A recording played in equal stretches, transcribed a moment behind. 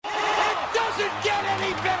doesn't get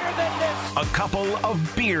any better than this. A couple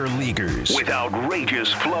of beer leaguers with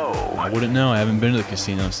outrageous flow. I wouldn't know. I haven't been to the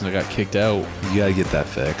casino since I got kicked out. You gotta get that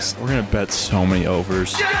fixed. We're going to bet so many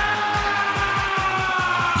overs. You're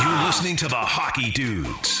listening to the Hockey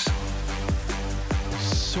Dudes.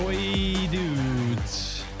 Soy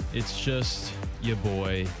dudes. It's just your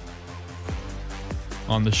boy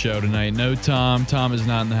on the show tonight. No Tom. Tom is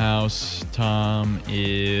not in the house. Tom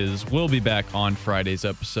will be back on Friday's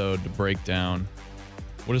episode to break down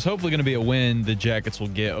what is hopefully going to be a win the Jackets will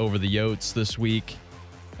get over the Yotes this week.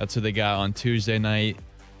 That's who they got on Tuesday night.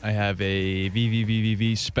 I have a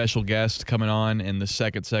VVVVV special guest coming on in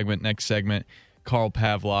the next segment, Carl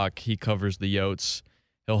Pavlock. He covers the Yotes.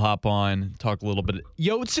 He'll hop on, talk a little bit of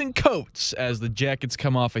Yotes and Coats as the Jackets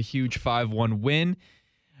come off a huge 5-1 win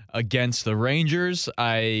against the Rangers.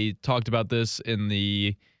 I talked about this in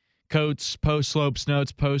the Coats Post-Slopes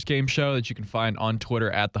Notes post-game show that you can find on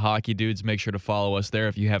Twitter at the Hockey Dudes. Make sure to follow us there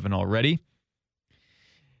if you haven't already.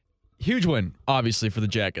 Huge win, obviously, for the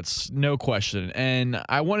Jackets, no question. And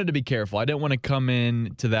I wanted to be careful. I didn't want to come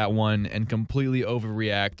in to that one and completely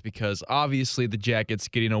overreact because obviously the Jackets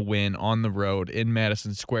getting a win on the road in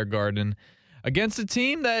Madison Square Garden against a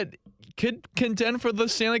team that could contend for the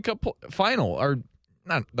Stanley Cup final, or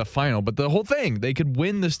not the final, but the whole thing. They could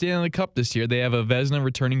win the Stanley Cup this year. They have a Vezina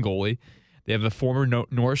returning goalie. They have a former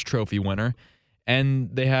Norris Trophy winner. And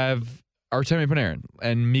they have Artemi Panarin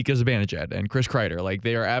and Mika Zibanejad and Chris Kreider. Like,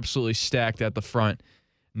 they are absolutely stacked at the front.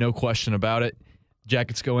 No question about it.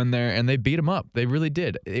 Jackets go in there, and they beat them up. They really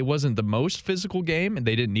did. It wasn't the most physical game, and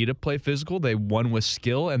they didn't need to play physical. They won with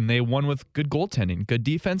skill, and they won with good goaltending, good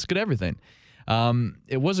defense, good everything.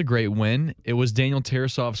 It was a great win. It was Daniel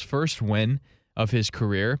Tarasov's first win of his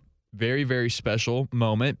career. Very, very special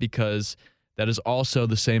moment because that is also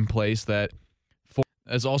the same place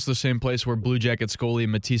where Blue Jackets goalie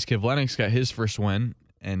Matisse Kivlenieks got his first win,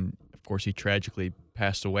 and of course he tragically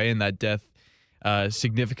passed away, and that death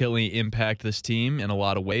significantly impacted this team in a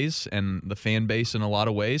lot of ways and the fan base in a lot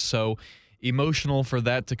of ways. So emotional for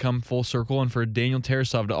that to come full circle and for Daniel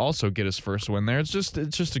Tarasov to also get his first win there. It's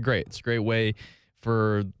a great way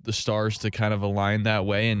for the stars to kind of align that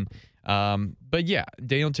way. And but yeah,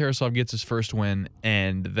 Daniel Tarasov gets his first win,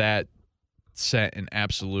 and that sent an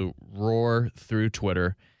absolute roar through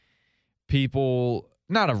Twitter. People,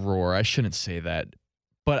 not a roar, I shouldn't say that,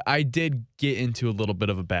 but I did get into a little bit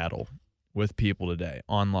of a battle with people today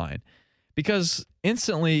online because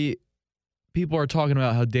instantly people are talking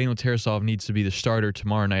about how Daniel Tarasov needs to be the starter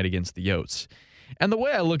tomorrow night against the Yotes. And the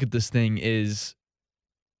way I look at this thing is,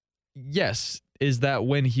 yes, is that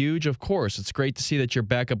win huge? Of course. It's great to see that your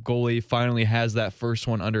backup goalie finally has that first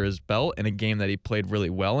one under his belt in a game that he played really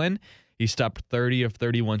well in. He stopped 30 of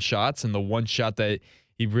 31 shots, and the one shot that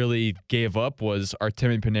he really gave up was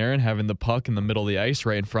Artemi Panarin having the puck in the middle of the ice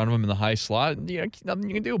right in front of him in the high slot. Nothing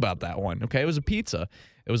you can do about that one, okay? It was a pizza.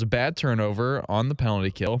 It was a bad turnover on the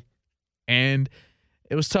penalty kill, and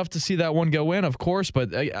it was tough to see that one go in, of course, but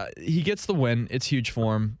he gets the win. It's huge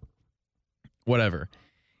for him. Whatever.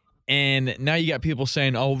 And now you got people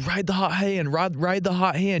saying, "Oh, ride the hot hand, ride the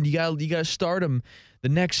hot hand. You got to start him the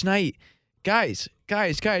next night." Guys,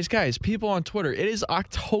 people on Twitter, it is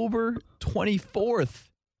October 24th.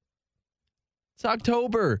 It's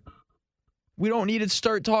October. We don't need to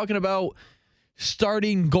start talking about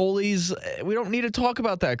starting goalies. We don't need to talk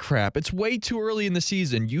about that crap. It's way too early in the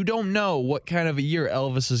season. You don't know what kind of a year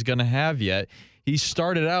Elvis is going to have yet. He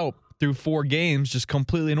started out through 4 games just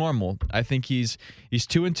completely normal. I think he's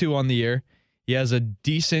 2-2 on the year. He has a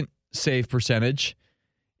decent save percentage.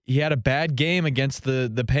 He had a bad game against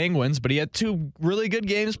the Penguins, but he had 2 really good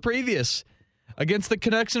games previous against the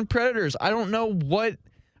Canucks and Predators. I don't know what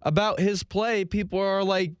about his play people are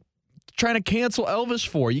like trying to cancel Elvis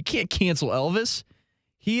for. You can't cancel Elvis.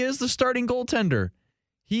 He is the starting goaltender.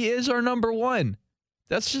 He is our number 1.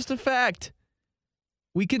 That's just a fact.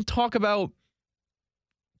 We can talk about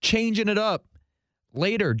changing it up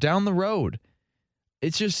later down the road.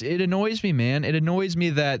 It's just, it annoys me, man. It annoys me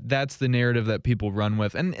that that's the narrative that people run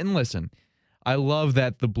with. And listen, I love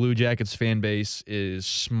that the Blue Jackets fan base is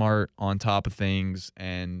smart, on top of things,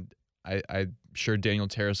 and I'm sure Daniel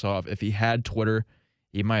Tarasov, if he had Twitter,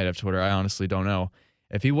 he might have Twitter, I honestly don't know.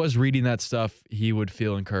 If he was reading that stuff, he would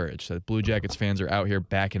feel encouraged that Blue Jackets fans are out here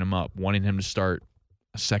backing him up, wanting him to start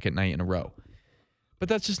a second night in a row. But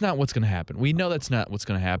that's just not what's going to happen. We know that's not what's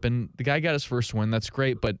going to happen. The guy got his first win. That's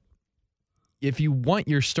great. But if you want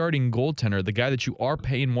your starting goaltender, the guy that you are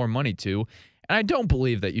paying more money to, and I don't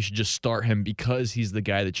believe that you should just start him because he's the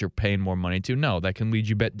guy that you're paying more money to. No, that can lead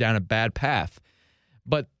you down a bad path.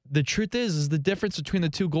 But the truth is the difference between the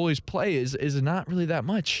two goalies' play is not really that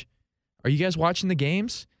much. Are you guys watching the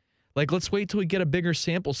games? Like, let's wait till we get a bigger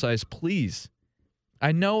sample size, please.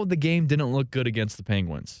 I know the game didn't look good against the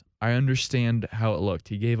Penguins. I understand how it looked.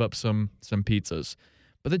 He gave up some pizzas.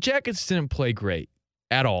 But the Jackets didn't play great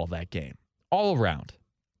at all that game. All around.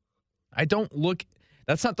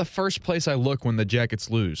 That's not the first place I look when the Jackets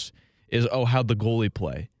lose, is, how'd the goalie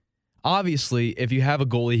play? Obviously, if you have a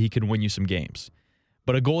goalie, he can win you some games.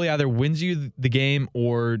 But a goalie either wins you the game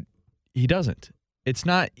or he doesn't. It's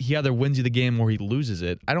not he either wins you the game or he loses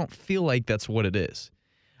it. I don't feel like that's what it is.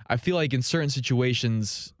 I feel like in certain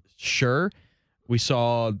situations, sure, we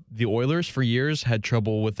saw the Oilers for years had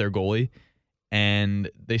trouble with their goalie, and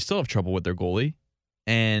they still have trouble with their goalie,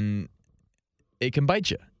 and it can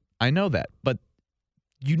bite you. I know that, but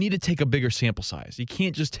you need to take a bigger sample size. You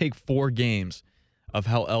can't just take 4 games of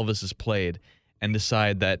how Elvis has played and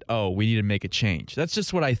decide that, we need to make a change. That's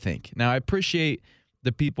just what I think. Now, I appreciate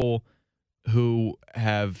the people who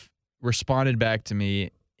have responded back to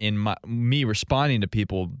me in me responding to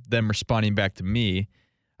people, them responding back to me.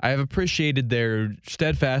 I have appreciated their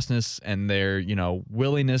steadfastness and their,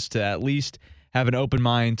 willingness to at least have an open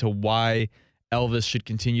mind to why Elvis should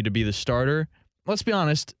continue to be the starter. Let's be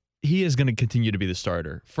honest, he is going to continue to be the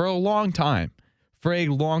starter for a long time. For a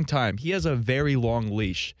long time. He has a very long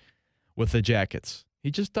leash with the Jackets. He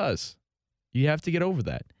just does. You have to get over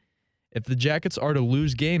that. If the Jackets are to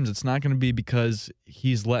lose games, it's not going to be because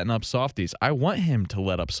he's letting up softies. I want him to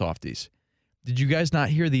let up softies. Did you guys not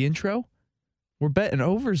hear the intro? We're betting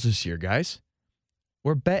overs this year, guys.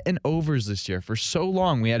 We're betting overs this year. For so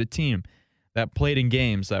long, we had a team that played in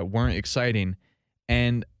games that weren't exciting.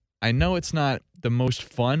 And I know it's not the most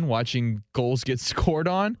fun watching goals get scored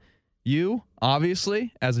on. You,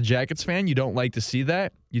 obviously, as a Jackets fan, you don't like to see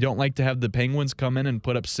that. You don't like to have the Penguins come in and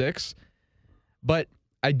put up 6. But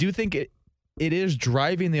I do think it is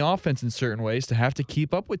driving the offense in certain ways to have to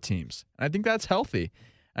keep up with teams. I think that's healthy.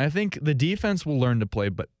 And I think the defense will learn to play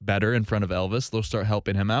better in front of Elvis. They'll start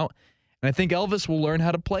helping him out. And I think Elvis will learn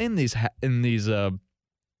how to play in these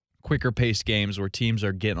quicker paced games where teams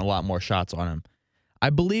are getting a lot more shots on him. I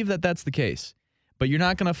believe that that's the case. But you're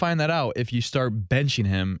not going to find that out if you start benching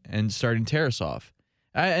him and starting Tarasov.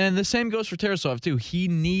 And the same goes for Tarasov, too. He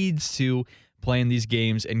needs to play in these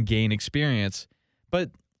games and gain experience.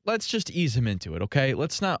 But let's just ease him into it, okay?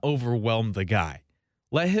 Let's not overwhelm the guy.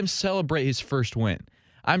 Let him celebrate his first win.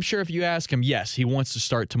 I'm sure if you ask him, yes, he wants to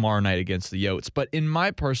start tomorrow night against the Yotes. But in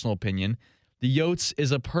my personal opinion, the Yotes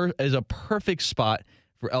is a perfect spot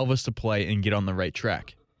for Elvis to play and get on the right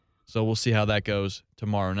track. So we'll see how that goes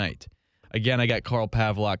tomorrow night. Again, I got Carl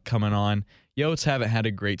Pavlock coming on. Yotes haven't had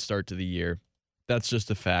a great start to the year. That's just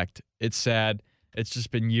a fact. It's sad. It's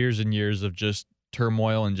just been years and years of just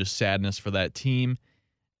turmoil and just sadness for that team.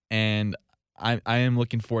 And I am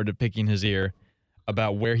looking forward to picking his ear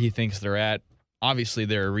about where he thinks they're at. Obviously,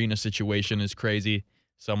 their arena situation is crazy,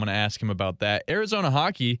 so I'm going to ask him about that. Arizona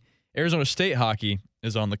State hockey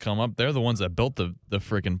is on the come up. They're the ones that built the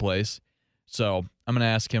freaking place. So I'm going to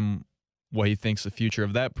ask him what he thinks the future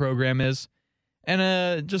of that program is,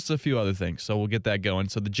 and just a few other things. So we'll get that going.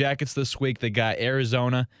 So the Jackets this week, they got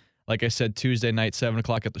Arizona, like I said, Tuesday night, 7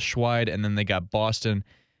 o'clock at the Schweid, and then they got Boston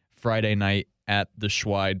Friday night at the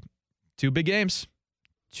Schweid. 2 big games.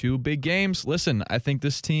 2 big games. Listen, I think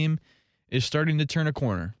this team is starting to turn a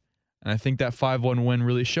corner, and I think that 5-1 win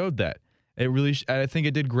really showed that. I think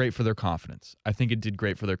it did great for their confidence.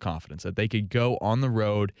 That they could go on the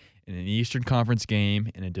road in an Eastern Conference game,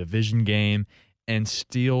 in a division game, and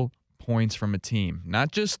steal points from a team.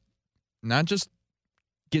 Not just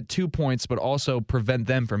get 2 points, but also prevent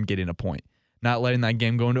them from getting a point. Not letting that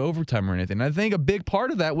game go into overtime or anything. And I think a big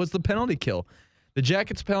part of that was the penalty kill. The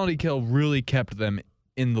Jackets' penalty kill really kept them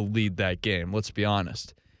in the lead that game, let's be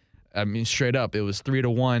honest. I mean, straight up, it was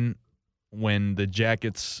 3-1 when the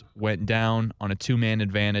Jackets went down on a 2-man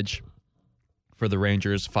advantage for the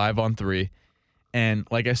Rangers, 5-on-3. And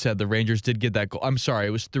like I said, the Rangers did get that goal. I'm sorry,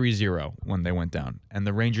 it was 3-0 when they went down. And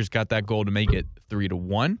the Rangers got that goal to make it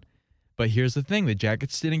 3-1. But here's the thing, the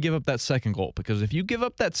Jackets didn't give up that second goal. Because if you give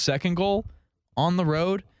up that second goal on the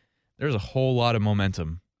road, there's a whole lot of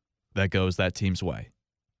momentum that goes that team's way.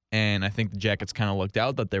 And I think the Jackets kind of looked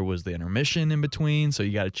out that there was the intermission in between, so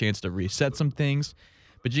you got a chance to reset some things.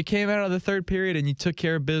 But you came out of the third period and you took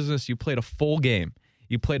care of business. You played a full game.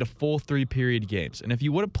 You played a full 3-period games. And if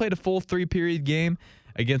you would have played a full 3-period game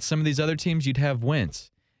against some of these other teams, you'd have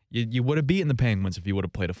wins. You would have beaten the Penguins if you would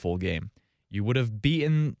have played a full game. You would have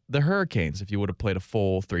beaten the Hurricanes if you would have played a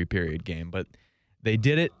full 3-period game. But they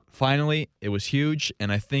did it. Finally, it was huge.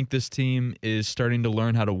 And I think this team is starting to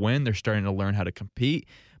learn how to win. They're starting to learn how to compete.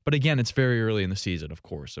 But again, it's very early in the season, of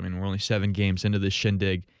course. I mean, we're only 7 games into this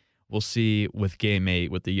shindig. we'll see with Game 8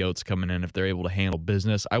 with the Yotes coming in if they're able to handle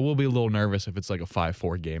business. I will be a little nervous if it's like a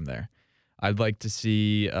 5-4 game there. I'd like to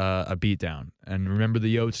see a beatdown. And remember,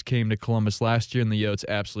 the Yotes came to Columbus last year, and the Yotes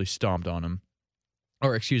absolutely stomped on them.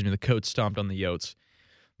 Or, excuse me, the Coats stomped on the Yotes.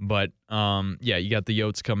 But, yeah, you got the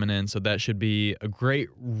Yotes coming in, so that should be a great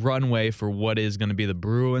runway for what is going to be the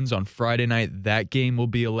Bruins on Friday night. That game will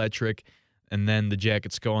be electric. And then the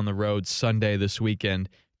Jackets go on the road Sunday this weekend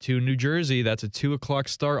to New Jersey. That's a 2 o'clock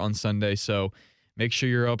start on Sunday, so make sure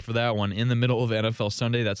you're up for that one. In the middle of NFL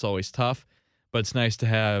Sunday, that's always tough. But it's nice to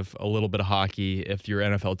have a little bit of hockey if your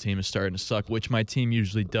NFL team is starting to suck, which my team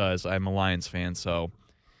usually does. I'm a Lions fan, so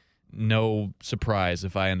no surprise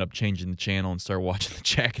if I end up changing the channel and start watching the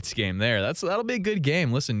Jackets game there. That'll be a good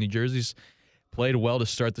game. Listen, New Jersey's played well to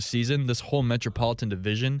start the season. This whole Metropolitan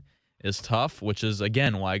Division is tough, which is,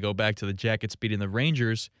 again, why I go back to the Jackets beating the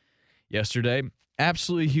Rangers yesterday.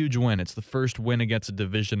 Absolutely huge win. It's the first win against a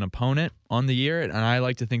division opponent on the year, and I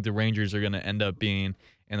like to think the Rangers are going to end up being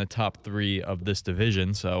in the top 3 of this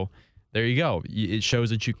division. So there you go. It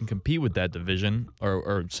shows that you can compete with that division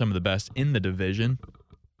or some of the best in the division.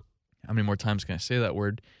 How many more times can I say that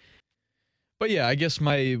word? But yeah, I guess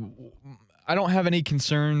I don't have any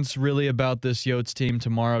concerns really about this Yotes team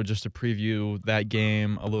tomorrow. Just to preview that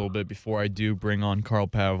game a little bit before I do bring on Carl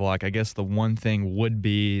Pavlock. I guess the one thing would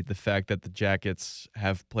be the fact that the Jackets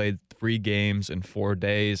have played 3 games in 4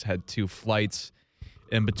 days, had 2 flights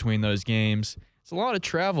in between those games. It's a lot of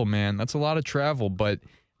travel, man. That's a lot of travel, but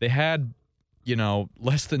they had,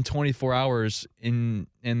 less than 24 hours in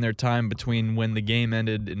their time between when the game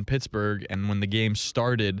ended in Pittsburgh and when the game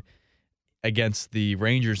started against the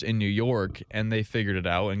Rangers in New York, and they figured it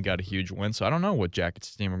out and got a huge win. So I don't know what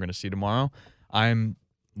Jackets team we're going to see tomorrow. I'm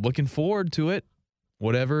looking forward to it.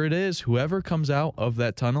 Whatever it is, whoever comes out of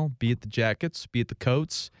that tunnel, be it the Jackets, be it the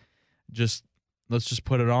Coats, let's just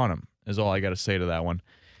put it on them is all I got to say to that one.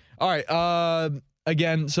 All right,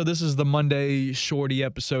 again, so this is the Monday shorty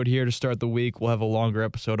episode here to start the week. We'll have a longer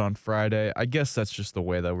episode on Friday. I guess that's just the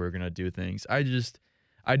way that we're going to do things. I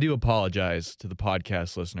do apologize to the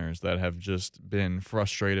podcast listeners that have just been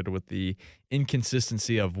frustrated with the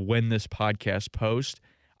inconsistency of when this podcast posts.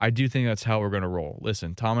 I do think that's how we're going to roll.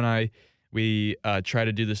 Listen, Tom and I, we try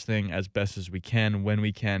to do this thing as best as we can when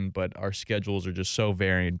we can, but our schedules are just so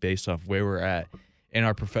varying based off where we're at in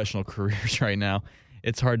our professional careers right now.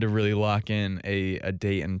 It's hard to really lock in a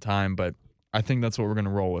date and time, but I think that's what we're going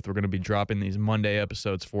to roll with. We're going to be dropping these Monday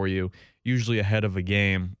episodes for you, usually ahead of a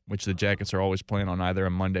game, which the Jackets are always playing on either a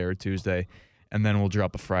Monday or Tuesday, and then we'll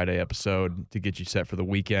drop a Friday episode to get you set for the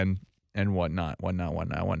weekend and whatnot. All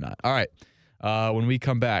right, when we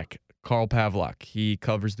come back, Carl Pavlock, he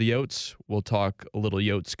covers the Yotes. We'll talk a little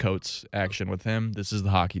Yotes Coats action with him. This is the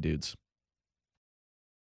Hockey Dudes.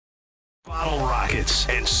 Bottle Rockets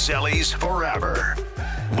and Sellies forever.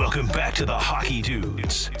 Welcome back to the Hockey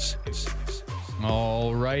Dudes.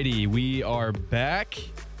 All righty, we are back.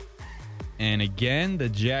 And again, the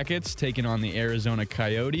Jackets taking on the Arizona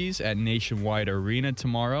Coyotes at Nationwide Arena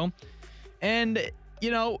tomorrow. And,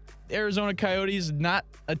 Arizona Coyotes, not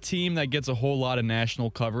a team that gets a whole lot of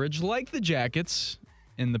national coverage like the Jackets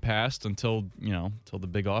in the past until the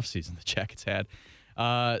big offseason the Jackets had.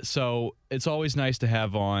 So it's always nice to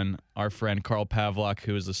have on our friend Carl Pavlock,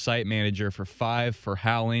 who is the site manager for Five For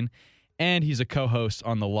Howling, and he's a co-host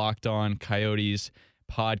on the Locked On Coyotes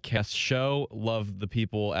podcast show. Love the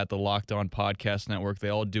people at the Locked On Podcast Network. They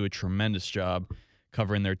all do a tremendous job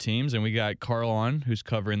covering their teams, and we got Carl on, who's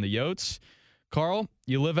covering the Yotes. Carl,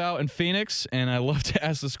 you live out in Phoenix, and I love to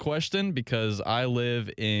ask this question because I live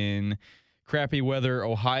in crappy weather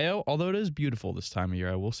Ohio, although it is beautiful this time of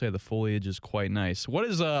year. I will say the foliage is quite nice. What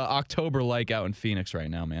is October like out in Phoenix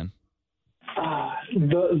right now, man?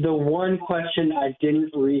 The one question I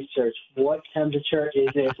didn't research, what temperature is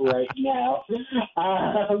it right now?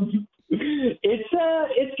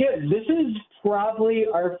 It's good. This is probably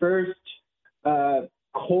our first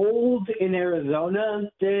cold in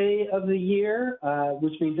Arizona day of the year,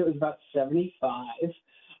 which means it was about 75.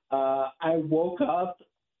 I woke up,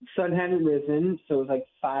 sun hadn't risen, so it was like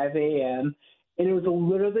 5 a.m., and it was a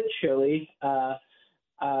little bit chilly. I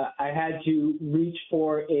had to reach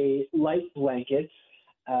for a light blanket.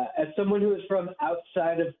 As someone who is from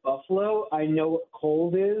outside of Buffalo, I know what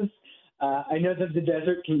cold is. I know that the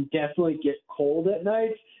desert can definitely get cold at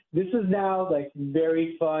night. This is now like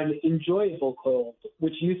very fun, enjoyable cold,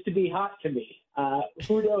 which used to be hot to me.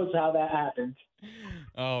 Who knows how that happened?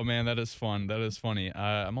 Oh, man, that is fun. That is funny.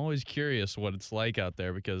 I'm always curious what it's like out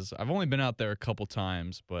there because I've only been out there a couple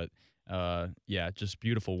times, but Yeah, just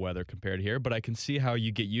beautiful weather compared to here. But I can see how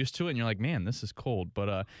you get used to it, and you're like, man, this is cold.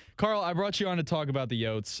 But Carl, I brought you on to talk about the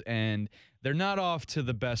Yotes, and they're not off to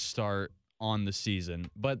the best start on the season.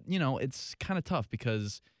 But, it's kind of tough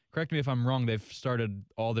because, correct me if I'm wrong, they've started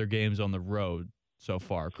all their games on the road so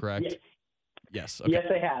far, correct? Yes. Yes. Okay. Yes,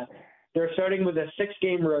 they have. They're starting with a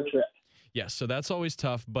 6-game road trip. Yes, so that's always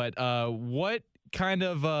tough. But what kind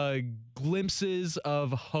of glimpses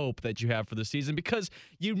of hope that you have for the season? Because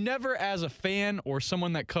you never, as a fan or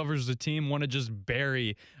someone that covers the team, want to just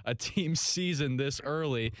bury a team's season this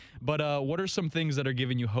early. But what are some things that are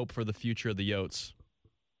giving you hope for the future of the Yotes?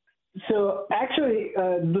 So actually,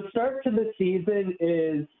 the start to the season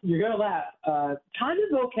is, you're going to laugh, kind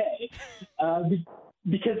of okay.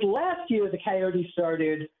 Because last year the Coyotes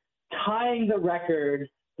started tying the record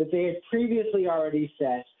that they had previously already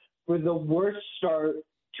set for the worst start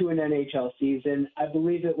to an NHL season. I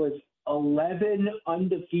believe it was 11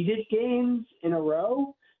 undefeated games in a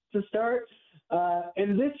row to start.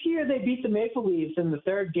 And this year they beat the Maple Leafs in the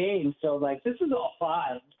third game. So, this is all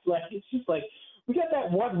fine. It's just we got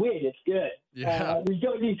that one win. It's good. Yeah. We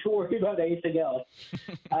don't need to worry about anything else.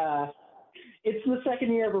 It's the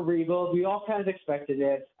second year of a rebuild. We all kind of expected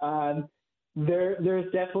it.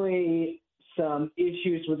 There's definitely some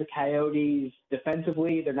issues with the Coyotes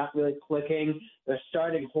defensively. They're not really clicking. They're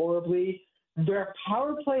starting horribly. Their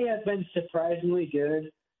power play has been surprisingly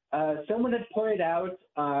good. Someone had pointed out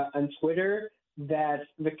on Twitter that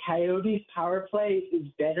the Coyotes' power play is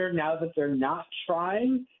better now that they're not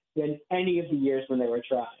trying than any of the years when they were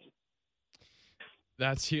trying.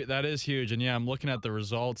 That is huge. And yeah, I'm looking at the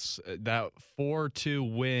results. That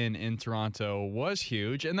 4-2 win in Toronto was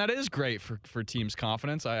huge, and that is great for teams'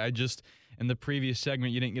 confidence. I just, in the previous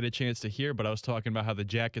segment, you didn't get a chance to hear, but I was talking about how the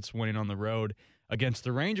Jackets winning on the road against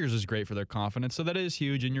the Rangers is great for their confidence. So that is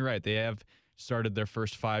huge, and you're right. They have started their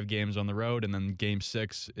first 5 games on the road, and then Game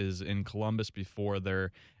 6 is in Columbus before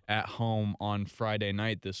they're at home on Friday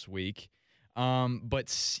night this week.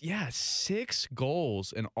 But yeah, 6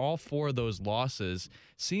 goals in all 4 of those losses.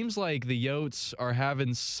 Seems like the Yotes are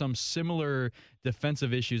having some similar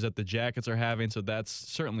defensive issues that the Jackets are having, so that's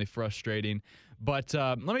certainly frustrating. But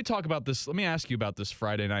let me talk about this. Let me ask you about this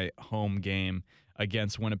Friday night home game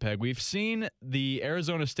against Winnipeg. We've seen the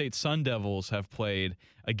Arizona State Sun Devils have played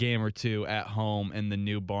a game or 2 at home in the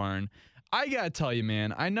new barn. I gotta tell you,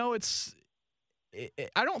 man, I know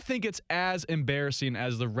I don't think it's as embarrassing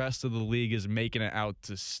as the rest of the league is making it out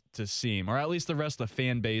to seem, or at least the rest of the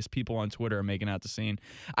fan base, people on Twitter are making it out to seem.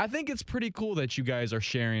 I think it's pretty cool that you guys are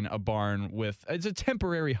sharing a barn it's a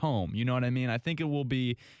temporary home. You know what I mean? I think it will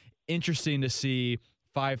be interesting to see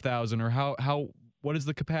 5,000 or what is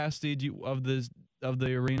the capacity of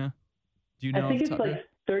the arena? Do you know? I think it's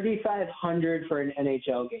 3,500 for an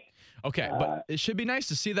NHL game. Okay, but it should be nice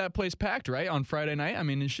to see that place packed, right, on Friday night. I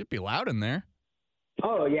mean, it should be loud in there.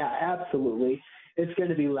 Oh, yeah, absolutely. It's going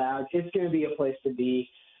to be loud. It's going to be a place to be.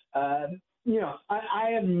 I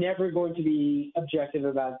am never going to be objective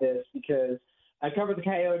about this because I cover the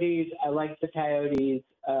Coyotes. I like the Coyotes.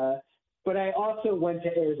 But I also went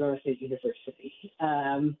to Arizona State University.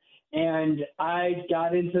 And I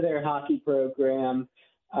got into their hockey program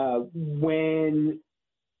when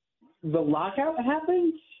the lockout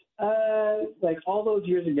happened, all those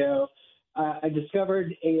years ago. I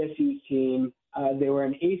discovered ASU's team. They were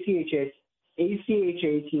an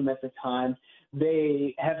ACHA team at the time.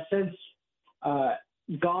 They have since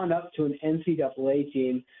gone up to an NCAA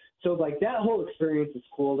team. So, that whole experience is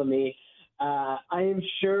cool to me. I am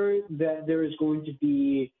sure that there is going to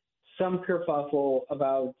be some kerfuffle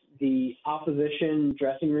about the opposition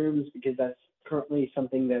dressing rooms because that's currently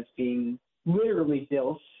something that's being literally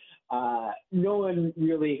built. No one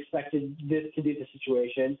really expected this to be the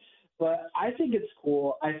situation. But I think it's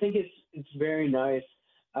cool. I think it's very nice.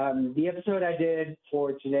 The episode I did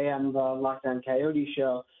for today on the Lockdown Coyote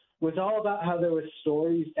show was all about how there were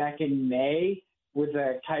stories back in May where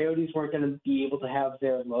the Coyotes weren't going to be able to have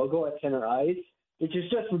their logo at center ice, which is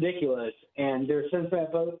just ridiculous. And there's since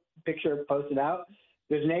that picture posted out,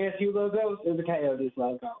 there's an ASU logo, there's a Coyotes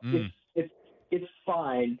logo. It's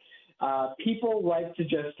fine. People like to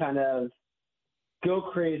just kind of go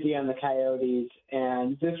crazy on the Coyotes,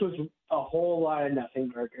 and this was a whole lot of nothing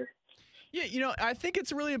burger. Yeah, I think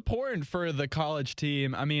it's really important for the college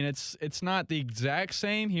team. I mean, it's not the exact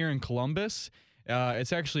same here in Columbus.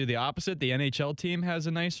 It's actually the opposite. The NHL team has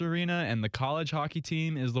a nice arena, and the college hockey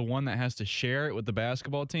team is the one that has to share it with the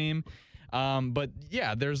basketball team. But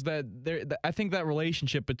yeah, there's I think that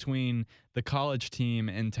relationship between the college team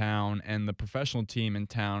in town and the professional team in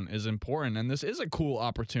town is important, and this is a cool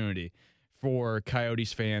opportunity for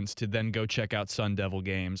Coyotes fans to then go check out Sun Devil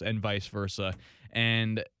games and vice versa.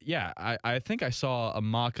 And yeah, I think I saw a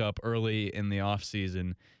mock-up early in the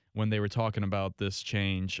offseason when they were talking about this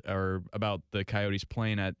change or about the Coyotes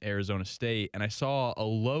playing at Arizona State, and I saw a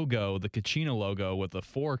logo, the Kachina logo with a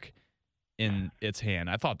fork in its hand.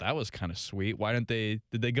 I thought that was kind of sweet. Why didn't did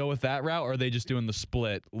they go with that route, or are they just doing the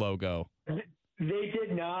split logo? They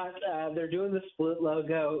did not. They're doing the split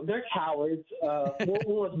logo. They're cowards.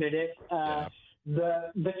 We'll admit it. Yeah.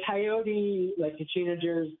 The Coyote Kachina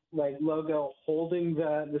jersey logo holding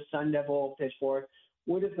the Sun Devil pitchfork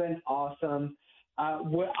would have been awesome.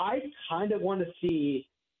 What I kind of want to see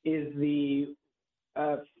is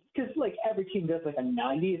because every team does a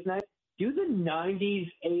 90s night. Do the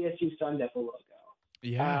 90s ASU Sun Devil logo.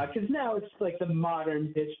 Yeah. Because now it's the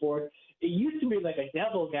modern pitchfork. It used to be a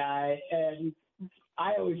devil guy, and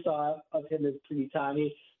I always thought of him as pretty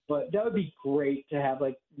tiny. But that would be great to have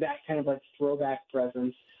that kind of throwback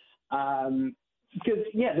presence. Because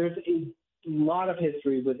there's a lot of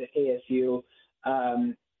history with the ASU.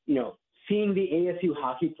 Seeing the ASU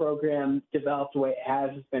hockey program develop the way it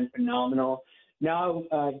has been phenomenal. Now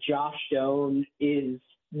Josh Stone is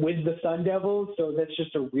with the Sun Devils, so that's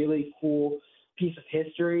just a really cool piece of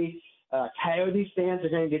history. Coyotes fans are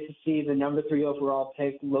going to get to see the number 3 overall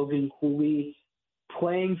pick, Logan Cooley,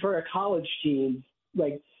 playing for a college team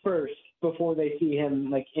first before they see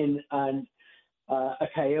him in on a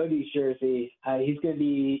Coyotes jersey. He's going to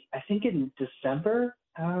be, I think, in December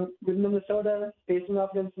with Minnesota facing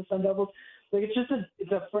off against the Sun Devils.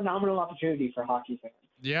 It's a phenomenal opportunity for hockey fans.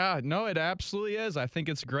 Yeah, no, it absolutely is. I think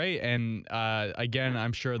it's great. And again,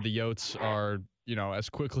 I'm sure the Yotes are, as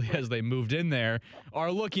quickly as they moved in there,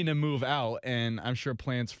 are looking to move out. And I'm sure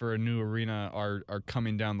plans for a new arena are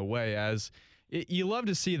coming down the way. As you love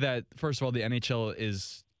to see that, first of all, the NHL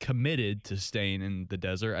is committed to staying in the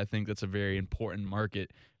desert. I think that's a very important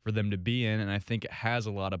market for them to be in. And I think it has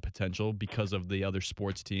a lot of potential because of the other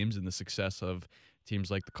sports teams and the success of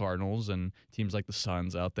teams like the Cardinals and teams like the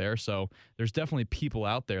Suns out there. So there's definitely people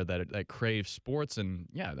out there that crave sports. And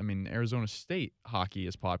yeah, I mean, Arizona State hockey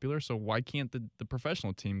is popular. So why can't the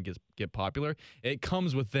professional team get popular? It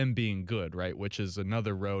comes with them being good, right? Which is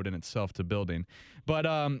another road in itself to building. But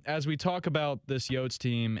as we talk about this Yotes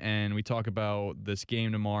team and we talk about this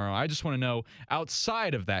game tomorrow, I just want to know,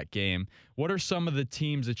 outside of that game, what are some of the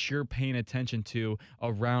teams that you're paying attention to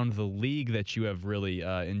around the league that you have really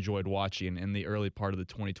enjoyed watching in the early part of the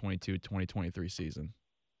 2022-2023 season?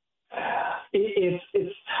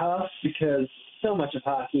 It's tough because so much of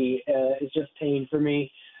hockey is just pain for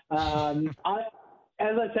me. As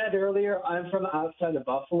I said earlier, I'm from outside of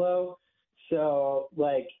Buffalo, so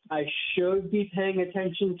I should be paying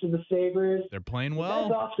attention to the Sabres. They're playing well.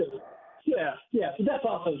 That's also, but that's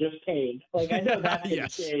also just pain. I know that's going to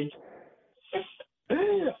Yes. change.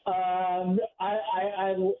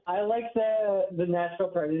 I like the Nashville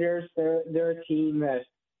Predators. They're a team that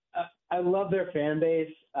I love their fan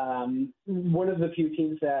base. One of the few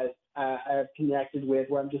teams that I've connected with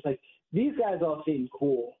where I'm just these guys all seem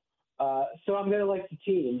cool. So I'm gonna like the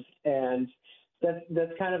team, and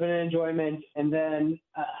that's kind of an enjoyment. And then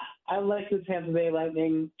I like the Tampa Bay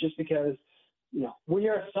Lightning just because when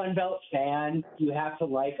you're a Sunbelt fan, you have to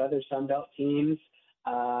like other Sunbelt teams.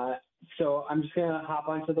 So I'm just going to hop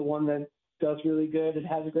onto the one that does really good and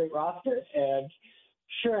has a great roster. And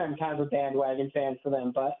sure, I'm kind of a bandwagon fan for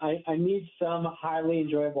them, but I need some highly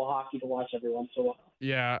enjoyable hockey to watch every once in a while.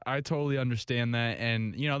 Yeah, I totally understand that.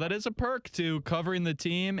 And, that is a perk to covering the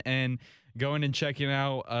team and going and checking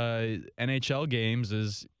out NHL games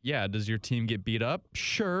is, does your team get beat up?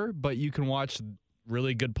 Sure, but you can watch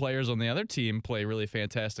really good players on the other team play really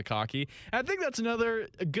fantastic hockey. And I think that's another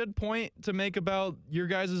good point to make about your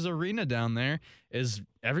guys' arena down there is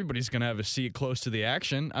everybody's going to have a seat close to the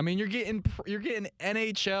action. I mean, you're getting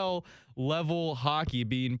NHL level hockey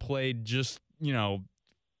being played just,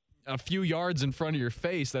 a few yards in front of your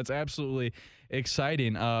face. That's absolutely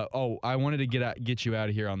exciting. I wanted to get you out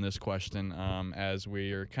of here on this question as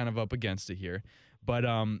we're kind of up against it here. But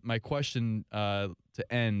my question to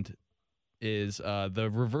end is the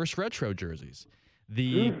reverse retro jerseys.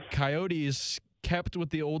 The Coyotes kept with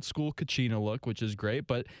the old school Kachina look, which is great,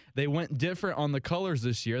 but they went different on the colors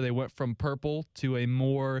this year. They went from purple to a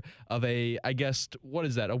more of a, I guess, what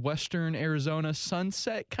is that, a Western Arizona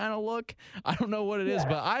sunset kind of look? I don't know what it is,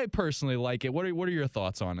 but I personally like it. What are your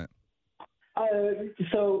thoughts on it?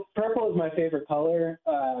 So purple is my favorite color.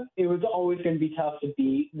 It was always going to be tough to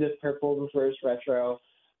beat the purple reverse retro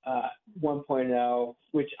 1.0,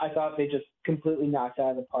 which I thought they just completely knocked out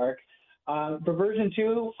of the park. For version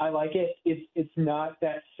 2, I like it. It's not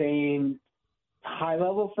that same high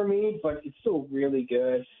level for me, but it's still really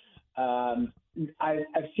good. I've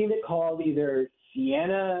seen it called either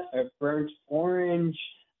sienna or burnt orange,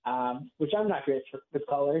 which I'm not great with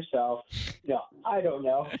colors, so I don't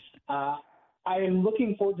know. I am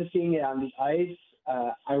looking forward to seeing it on the ice.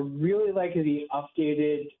 I really like the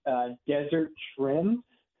updated desert trim.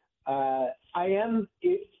 I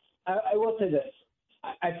will say this.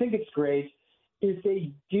 I think it's great. If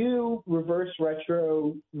they do reverse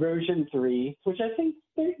retro version 3, which I think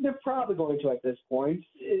they're probably going to at this point,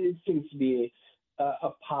 it seems to be a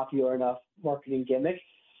popular enough marketing gimmick.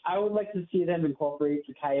 I would like to see them incorporate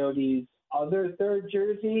the Coyotes' other third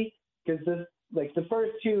jersey, because the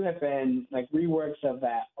first two have been like reworks of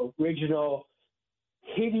that original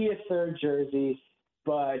hideous third jersey.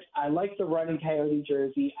 But I like the running Coyote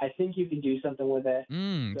jersey. I think you can do something with it.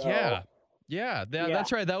 So, Yeah,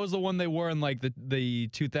 that's right. That was the one they wore in like the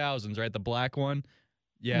 2000s, right? The black one.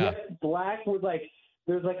 Yeah. Yep, black with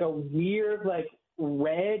there's a weird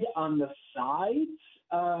red on the sides,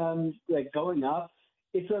 going up.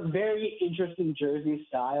 It's a very interesting jersey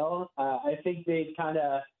style. I think they kind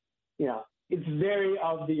of, it's very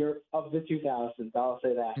of the 2000s. I'll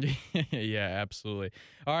say that. Yeah, absolutely.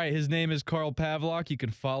 All right, his name is Carl Pavlock. You can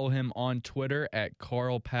follow him on Twitter at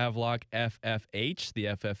Carl Pavlock FFH. The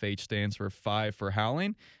FFH stands for Five For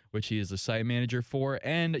Howling, which he is the site manager for.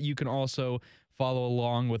 And you can also follow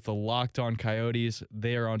along with the Locked On Coyotes.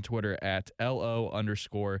 They are on Twitter at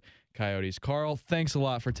LO_Coyotes. Carl, thanks a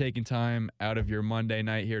lot for taking time out of your Monday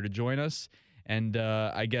night here to join us. And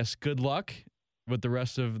I guess good luck with the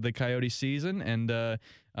rest of the Coyote season, and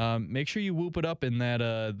make sure you whoop it up in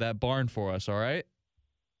that barn for us, all right?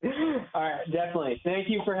 All right, definitely. Thank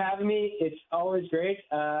you for having me. It's always great.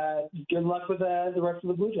 Good luck with the rest of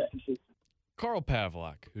the Blue Jackets. Carl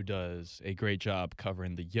Pavlock, who does a great job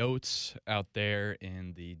covering the Yotes out there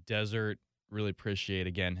in the desert. Really appreciate,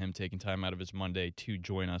 again, him taking time out of his Monday to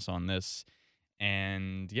join us on this.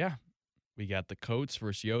 And, yeah, we got the Coats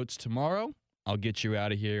versus Yotes tomorrow. I'll get you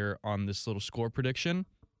out of here on this little score prediction.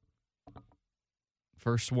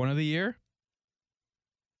 First one of the year,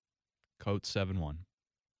 Coats 7-1.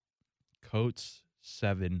 Coats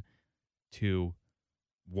 7-2-1.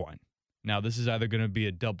 Now, this is either going to be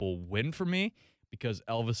a double win for me because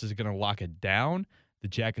Elvis is going to lock it down, the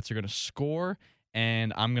Jackets are going to score,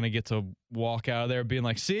 and I'm going to get to walk out of there being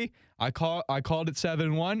like, see, I called it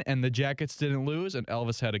 7-1, and the Jackets didn't lose, and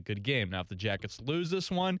Elvis had a good game. Now, if the Jackets lose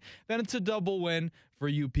this one, then it's a double win for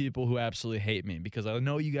you people who absolutely hate me, because I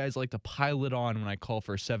know you guys like to pile it on when I call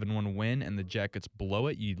for a 7-1 win and the Jackets blow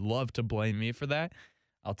it. You'd love to blame me for that.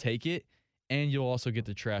 I'll take it, and you'll also get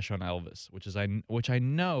the trash on Elvis, which I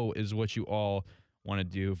know is what you all want to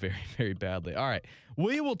do very, very badly. All right,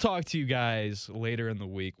 we will talk to you guys later in the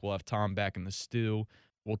week. We'll have Tom back in the stew.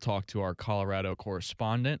 We'll talk to our Colorado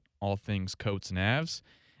correspondent, all things Coats and Avs.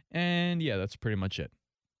 And, yeah, that's pretty much it.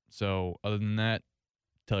 So, other than that,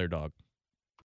 tell your dog.